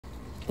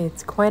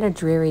It's quite a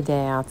dreary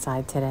day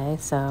outside today,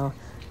 so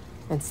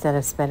instead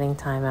of spending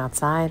time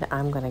outside,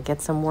 I'm going to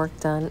get some work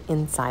done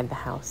inside the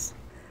house.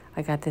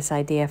 I got this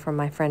idea from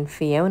my friend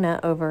Fiona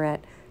over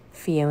at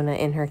Fiona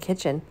in Her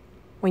Kitchen.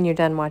 When you're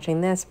done watching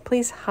this,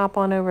 please hop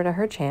on over to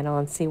her channel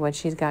and see what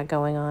she's got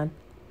going on.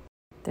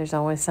 There's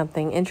always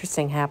something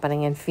interesting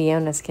happening in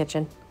Fiona's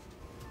kitchen.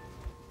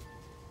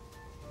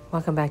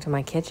 Welcome back to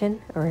my kitchen,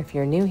 or if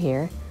you're new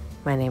here,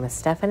 my name is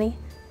Stephanie,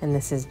 and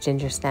this is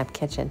Ginger Snap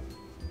Kitchen.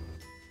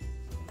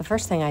 The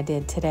first thing I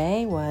did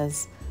today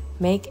was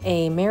make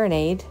a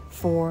marinade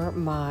for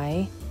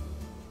my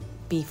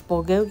beef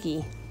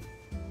bulgogi.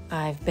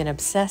 I've been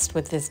obsessed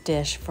with this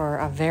dish for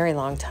a very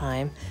long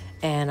time,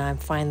 and I'm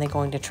finally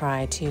going to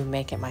try to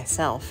make it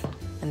myself.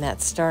 And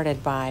that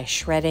started by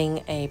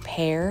shredding a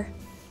pear.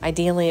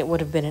 Ideally, it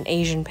would have been an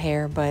Asian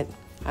pear, but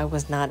I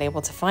was not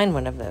able to find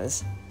one of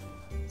those.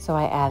 So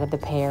I added the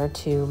pear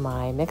to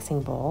my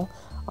mixing bowl,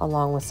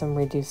 along with some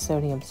reduced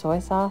sodium soy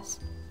sauce,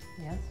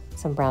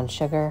 some brown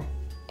sugar,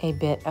 a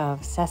bit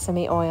of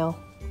sesame oil,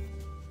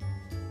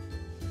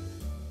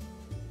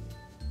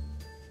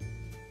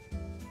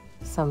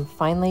 some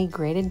finely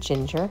grated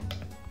ginger,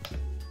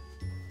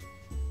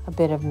 a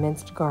bit of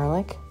minced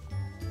garlic.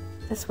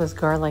 This was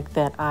garlic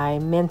that I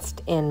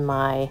minced in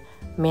my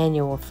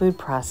manual food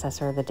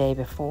processor the day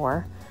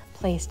before,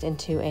 placed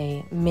into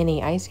a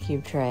mini ice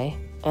cube tray,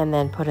 and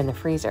then put in the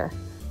freezer.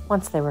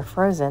 Once they were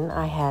frozen,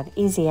 I had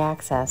easy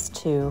access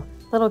to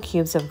little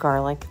cubes of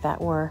garlic that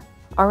were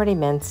already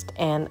minced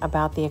and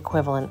about the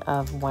equivalent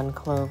of 1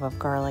 clove of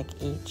garlic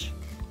each.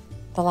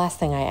 The last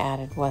thing I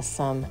added was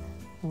some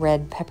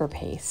red pepper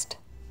paste.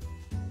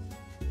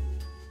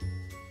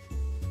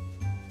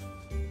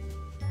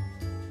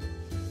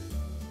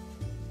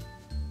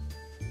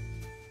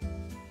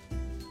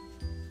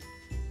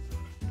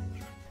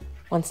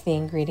 Once the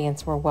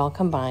ingredients were well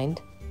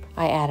combined,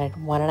 I added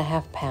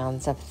 1.5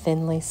 pounds of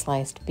thinly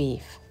sliced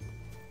beef.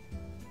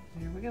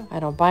 There we go. I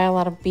don't buy a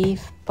lot of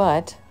beef,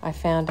 but I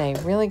found a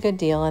really good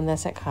deal in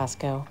this at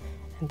Costco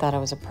and thought it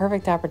was a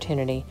perfect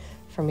opportunity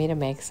for me to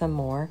make some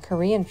more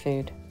Korean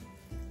food.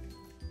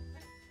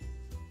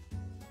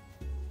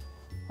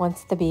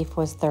 Once the beef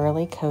was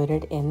thoroughly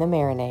coated in the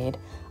marinade,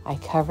 I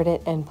covered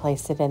it and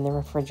placed it in the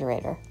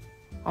refrigerator.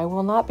 I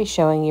will not be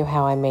showing you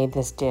how I made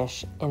this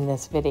dish in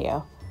this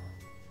video,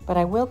 but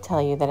I will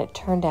tell you that it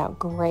turned out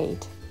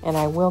great, and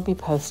I will be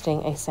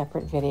posting a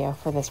separate video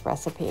for this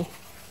recipe.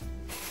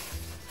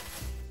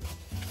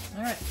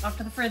 All right, off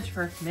to the fridge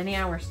for many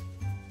hours.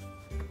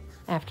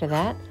 After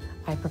that,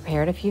 I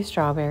prepared a few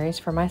strawberries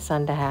for my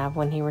son to have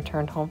when he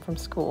returned home from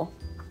school.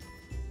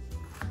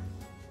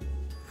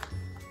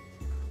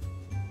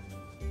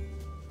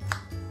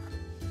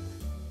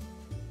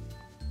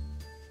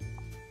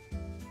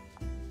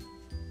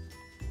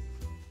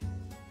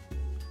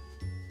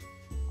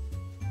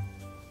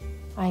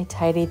 I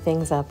tidied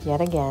things up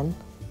yet again,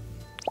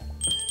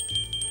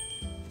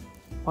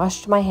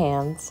 washed my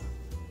hands.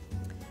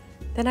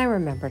 Then I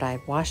remembered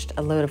I'd washed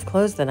a load of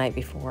clothes the night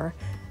before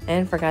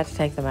and forgot to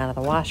take them out of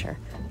the washer,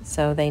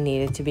 so they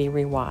needed to be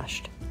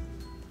re-washed.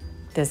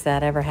 Does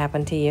that ever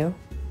happen to you?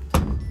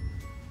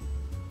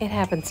 It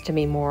happens to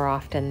me more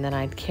often than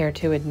I'd care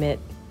to admit.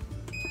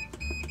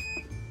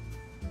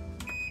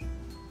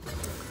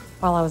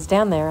 While I was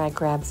down there, I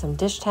grabbed some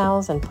dish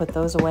towels and put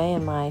those away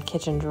in my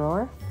kitchen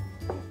drawer.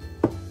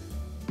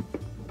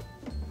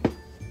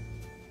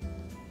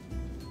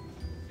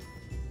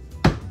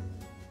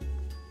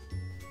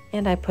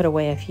 And I put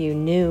away a few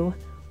new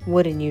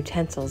wooden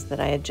utensils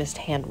that I had just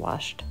hand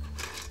washed.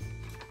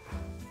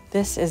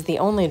 This is the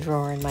only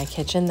drawer in my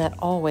kitchen that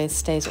always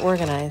stays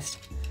organized.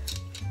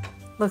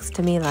 Looks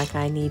to me like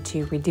I need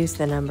to reduce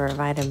the number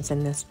of items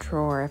in this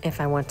drawer if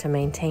I want to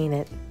maintain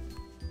it.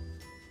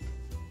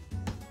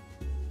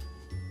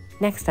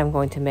 Next, I'm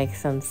going to make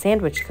some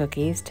sandwich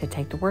cookies to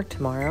take to work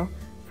tomorrow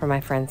for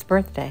my friend's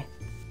birthday.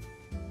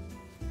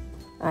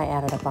 I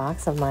added a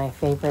box of my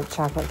favorite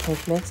chocolate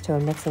cake mix to a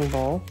mixing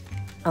bowl,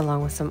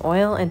 along with some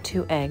oil and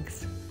 2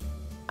 eggs.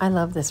 I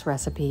love this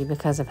recipe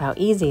because of how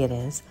easy it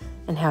is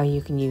and how you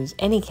can use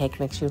any cake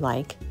mix you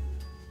like,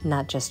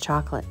 not just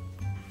chocolate.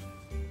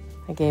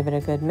 I gave it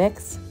a good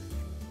mix.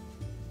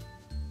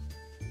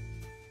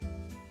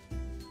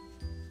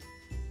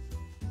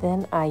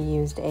 Then I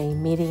used a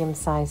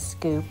medium-sized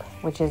scoop,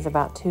 which is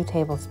about 2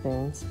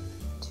 tablespoons,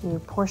 to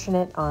portion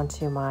it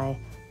onto my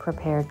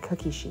prepared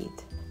cookie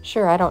sheet.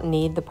 Sure, I don't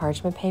need the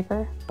parchment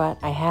paper, but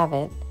I have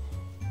it,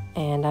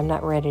 and I'm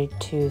not ready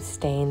to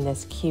stain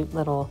this cute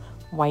little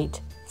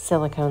white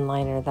silicone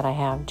liner that I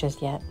have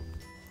just yet.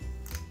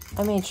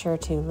 I made sure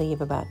to leave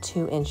about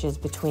 2 inches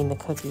between the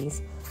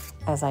cookies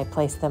as I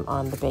place them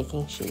on the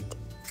baking sheet.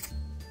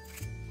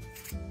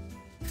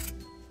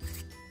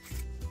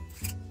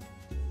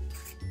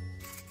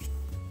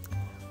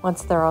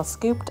 Once they're all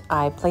scooped,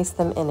 I place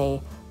them in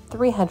a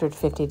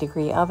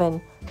 350-degree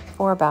oven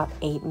for about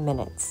 8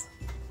 minutes.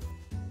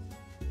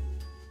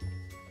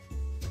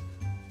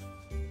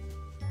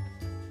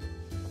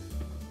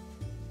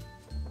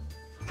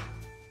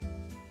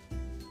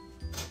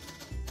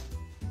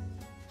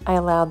 I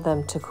allowed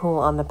them to cool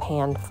on the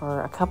pan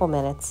for a couple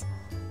minutes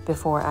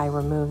before I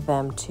removed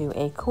them to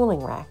a cooling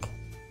rack.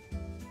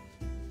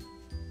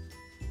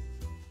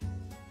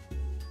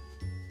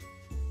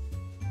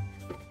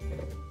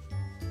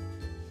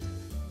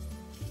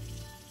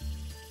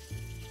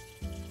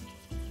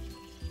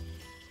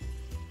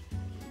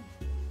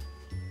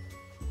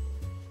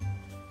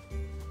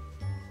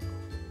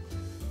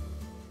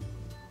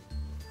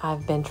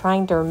 I've been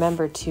trying to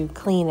remember to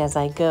clean as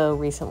I go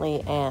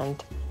recently,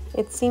 and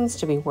it seems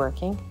to be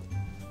working.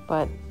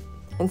 But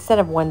instead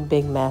of one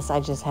big mess, I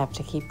just have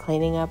to keep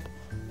cleaning up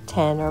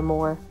 10 or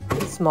more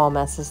small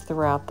messes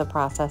throughout the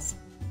process.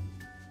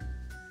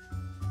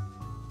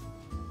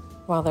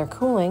 While they're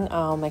cooling,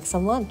 I'll make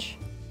some lunch.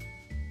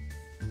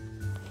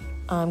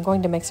 I'm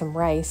going to make some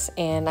rice,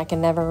 and I can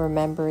never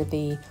remember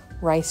the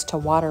rice to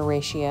water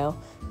ratio,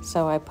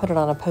 so I put it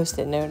on a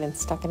Post-it note and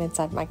stuck it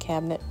inside my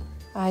cabinet.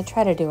 I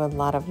try to do a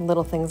lot of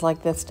little things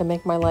like this to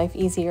make my life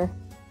easier.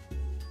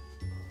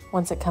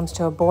 Once it comes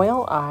to a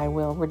boil, I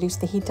will reduce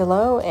the heat to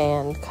low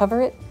and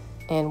cover it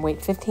and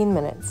wait 15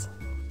 minutes.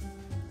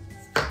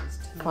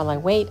 While I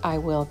wait, I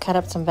will cut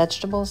up some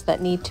vegetables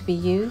that need to be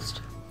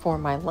used for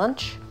my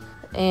lunch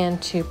and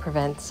to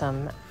prevent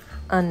some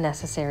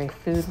unnecessary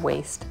food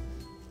waste.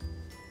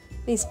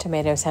 These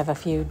tomatoes have a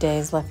few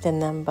days left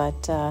in them,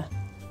 but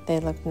they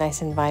look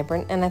nice and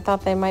vibrant, and I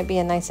thought they might be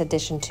a nice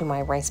addition to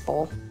my rice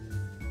bowl.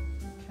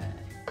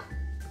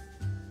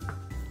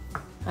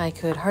 I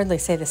could hardly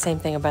say the same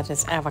thing about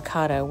this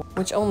avocado,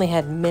 which only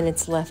had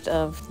minutes left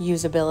of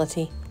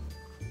usability.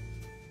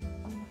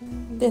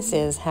 This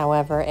is,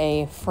 however,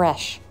 a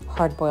fresh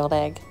hard-boiled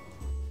egg.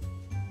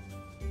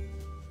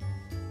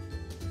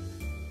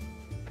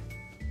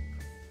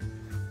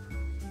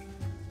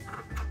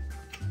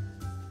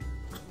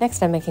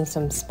 Next, I'm making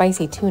some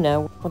spicy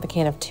tuna with a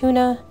can of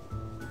tuna,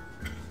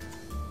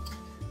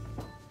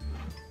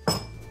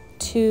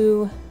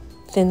 2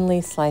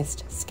 thinly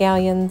sliced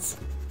scallions,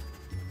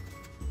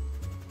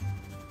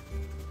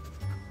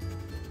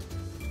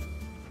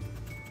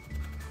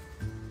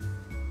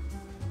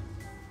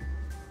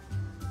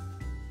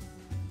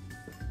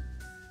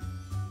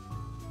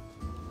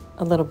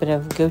 a little bit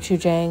of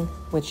gochujang,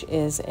 which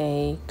is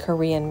a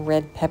Korean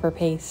red pepper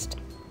paste,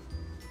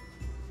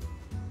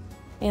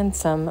 and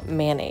some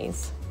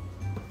mayonnaise.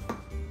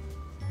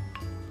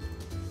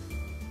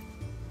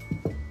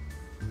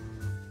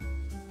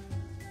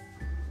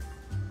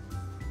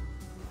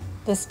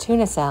 This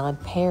tuna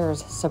salad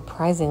pairs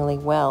surprisingly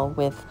well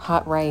with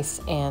hot rice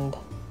and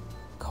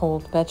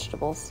cold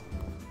vegetables.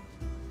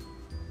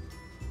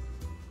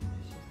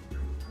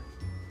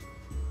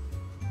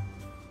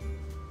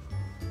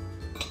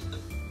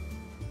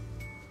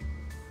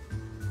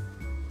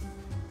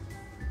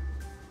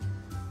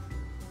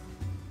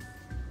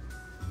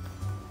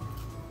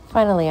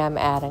 Finally, I'm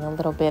adding a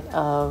little bit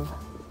of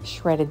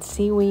shredded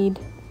seaweed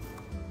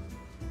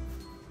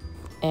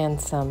and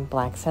some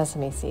black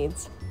sesame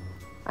seeds.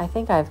 I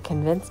think I've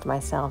convinced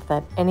myself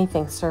that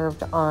anything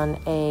served on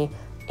an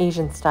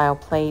Asian-style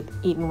plate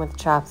eaten with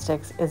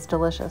chopsticks is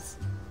delicious.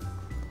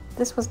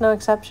 This was no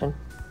exception.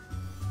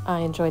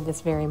 I enjoyed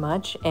this very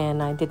much,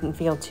 and I didn't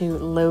feel too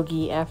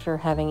logy after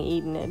having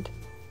eaten it.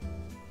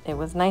 It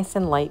was nice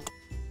and light.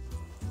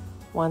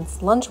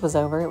 Once lunch was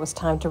over, it was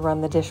time to run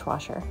the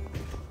dishwasher.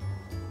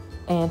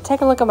 And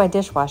take a look at my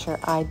dishwasher.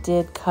 I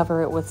did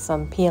cover it with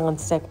some peel and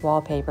stick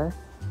wallpaper,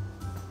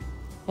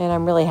 and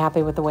I'm really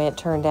happy with the way it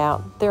turned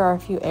out. There are a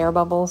few air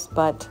bubbles,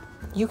 but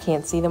you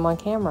can't see them on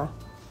camera.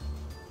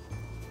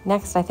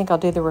 Next, I think I'll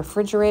do the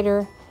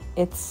refrigerator.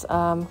 It's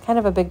kind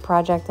of a big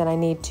project and I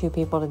need 2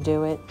 people to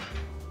do it,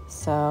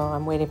 so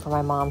I'm waiting for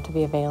my mom to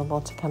be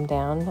available to come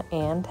down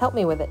and help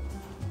me with it.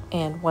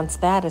 And once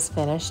that is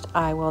finished,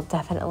 I will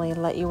definitely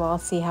let you all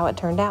see how it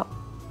turned out.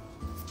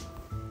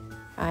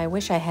 I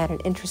wish I had an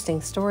interesting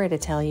story to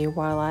tell you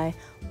while I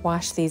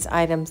washed these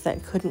items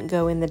that couldn't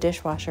go in the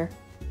dishwasher,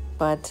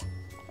 but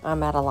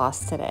I'm at a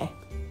loss today.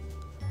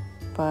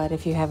 But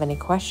if you have any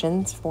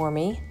questions for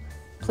me,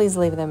 please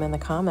leave them in the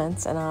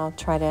comments and I'll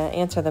try to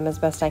answer them as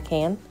best I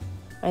can.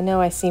 I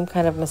know I seem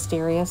kind of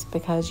mysterious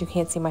because you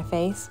can't see my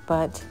face,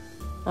 but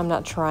I'm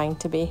not trying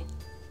to be.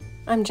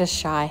 I'm just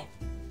shy.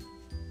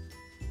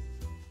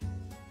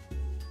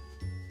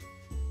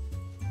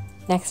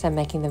 Next, I'm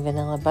making the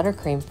vanilla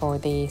buttercream for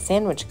the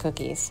sandwich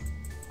cookies.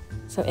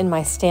 So in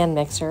my stand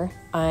mixer,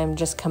 I'm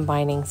just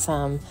combining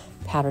some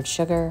powdered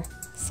sugar,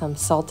 some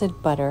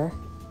salted butter.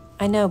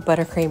 I know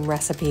buttercream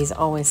recipes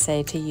always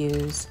say to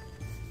use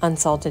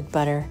unsalted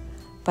butter,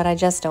 but I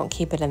just don't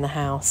keep it in the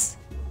house.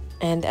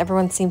 And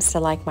everyone seems to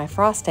like my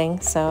frosting,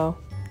 so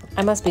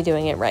I must be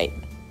doing it right.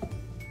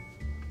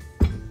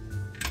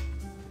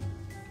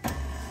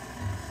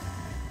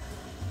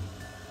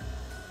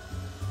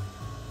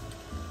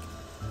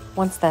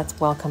 Once that's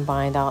well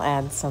combined, I'll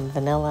add some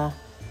vanilla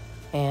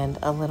and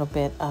a little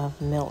bit of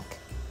milk.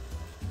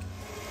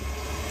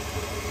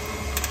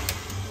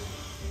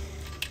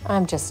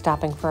 I'm just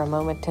stopping for a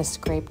moment to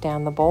scrape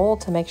down the bowl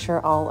to make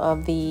sure all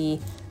of the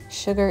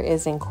sugar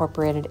is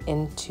incorporated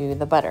into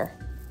the butter.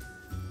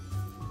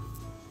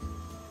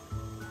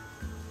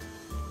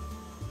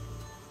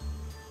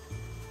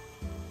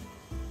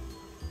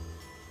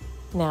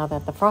 Now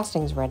that the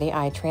frosting's ready,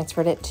 I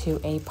transferred it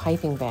to a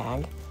piping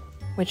bag,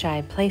 which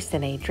I placed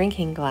in a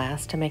drinking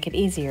glass to make it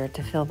easier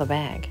to fill the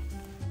bag.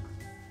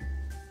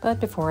 But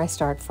before I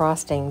start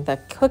frosting the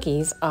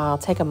cookies, I'll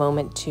take a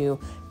moment to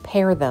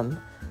pair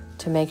them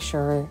to make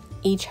sure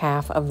each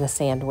half of the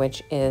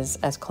sandwich is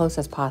as close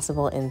as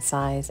possible in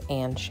size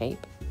and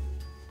shape.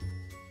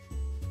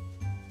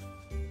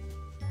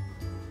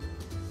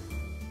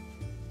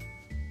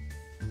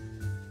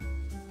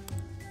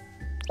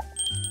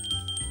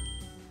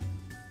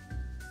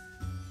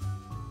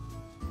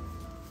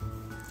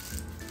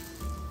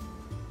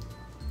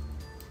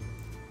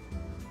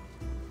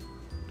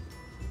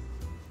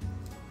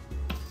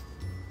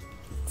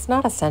 It's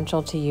not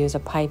essential to use a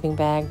piping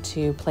bag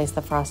to place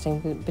the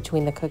frosting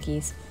between the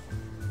cookies,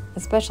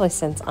 especially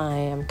since I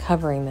am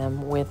covering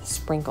them with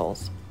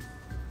sprinkles.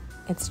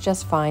 It's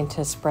just fine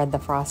to spread the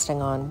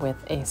frosting on with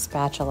a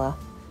spatula.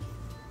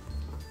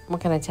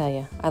 What can I tell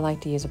you? I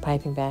like to use a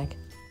piping bag.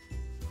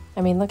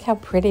 I mean, look how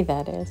pretty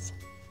that is.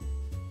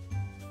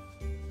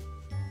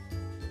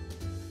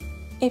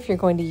 If you're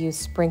going to use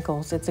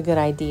sprinkles, it's a good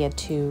idea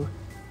to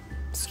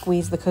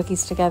squeeze the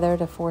cookies together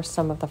to force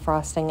some of the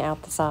frosting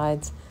out the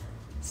sides,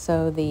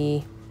 so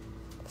the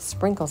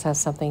sprinkles have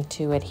something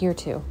to adhere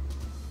to.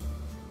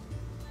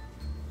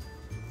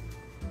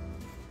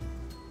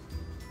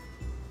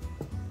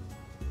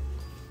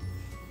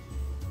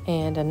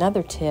 And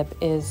another tip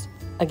is,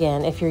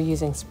 again, if you're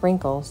using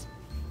sprinkles,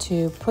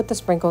 to put the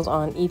sprinkles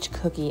on each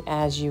cookie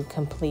as you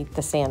complete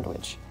the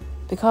sandwich.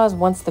 Because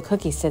once the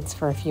cookie sits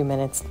for a few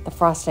minutes, the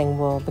frosting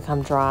will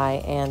become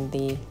dry and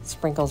the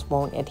sprinkles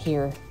won't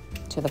adhere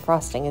to the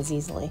frosting as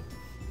easily.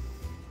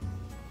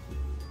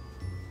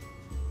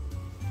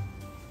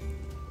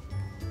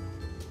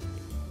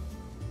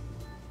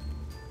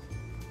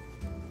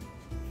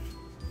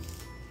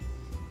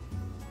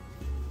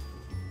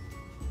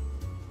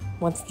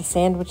 Once the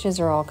sandwiches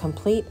are all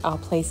complete, I'll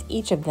place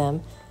each of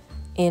them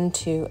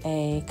into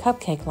a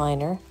cupcake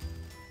liner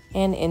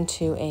and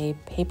into a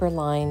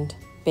paper-lined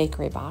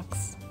bakery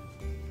box.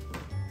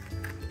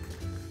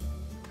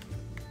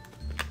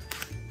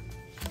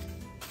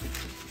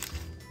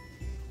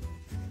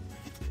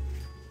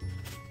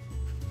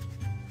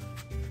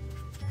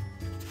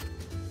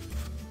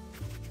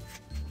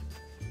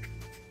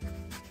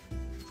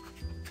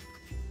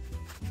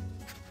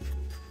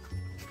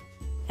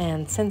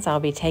 And since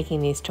I'll be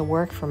taking these to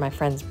work for my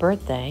friend's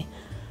birthday,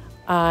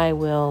 I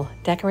will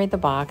decorate the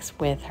box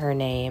with her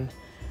name,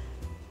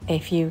 a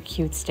few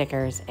cute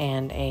stickers,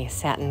 and a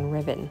satin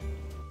ribbon.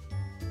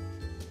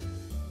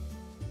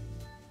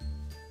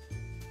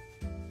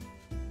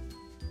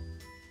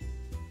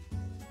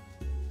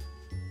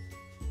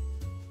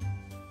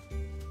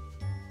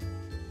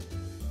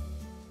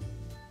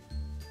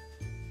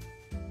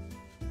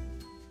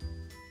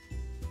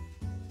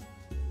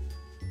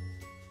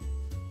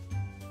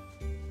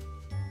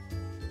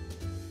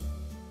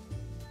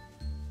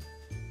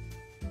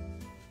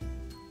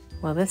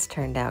 Well, this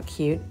turned out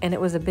cute, and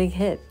it was a big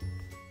hit.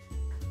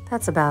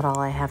 That's about all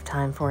I have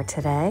time for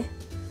today.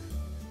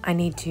 I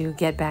need to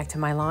get back to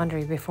my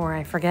laundry before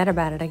I forget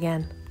about it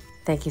again.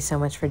 Thank you so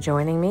much for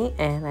joining me,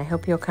 and I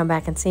hope you'll come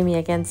back and see me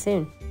again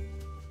soon.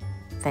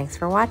 Thanks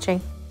for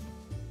watching.